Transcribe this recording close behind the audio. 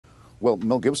Well,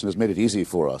 Mel Gibson has made it easy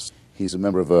for us. He's a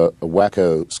member of a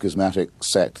wacko, schismatic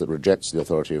sect that rejects the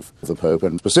authority of the Pope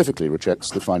and specifically rejects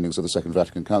the findings of the Second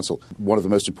Vatican Council, one of the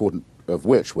most important of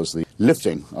which was the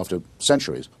lifting, after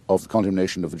centuries, of the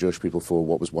condemnation of the Jewish people for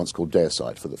what was once called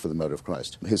deicide, for the murder of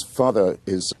Christ. His father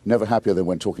is never happier than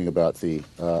when talking about the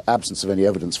absence of any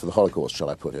evidence for the Holocaust, shall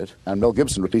I put it. And Mel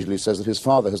Gibson repeatedly says that his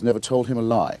father has never told him a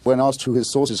lie. When asked who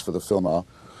his sources for the film are,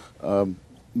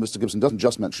 Mr. Gibson doesn't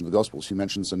just mention the Gospels. He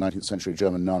mentions a 19th century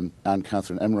German nun, Anne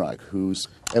Catherine Emmerich, whose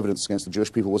evidence against the Jewish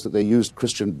people was that they used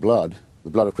Christian blood, the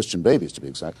blood of Christian babies to be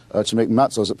exact, to make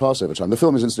matzos at Passover time. The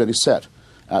film is incidentally set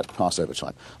at Passover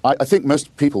time. I think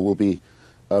most people will be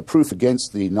proof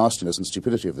against the nastiness and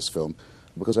stupidity of this film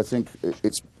because I think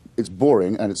it's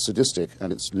boring and it's sadistic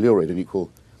and it's lurid in equal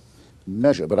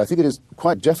measure. But I think it is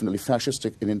quite definitely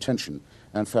fascistic in intention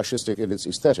and fascistic in its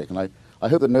aesthetic. And I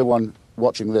hope that no one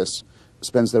watching this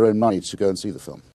spends their own money to go and see the film.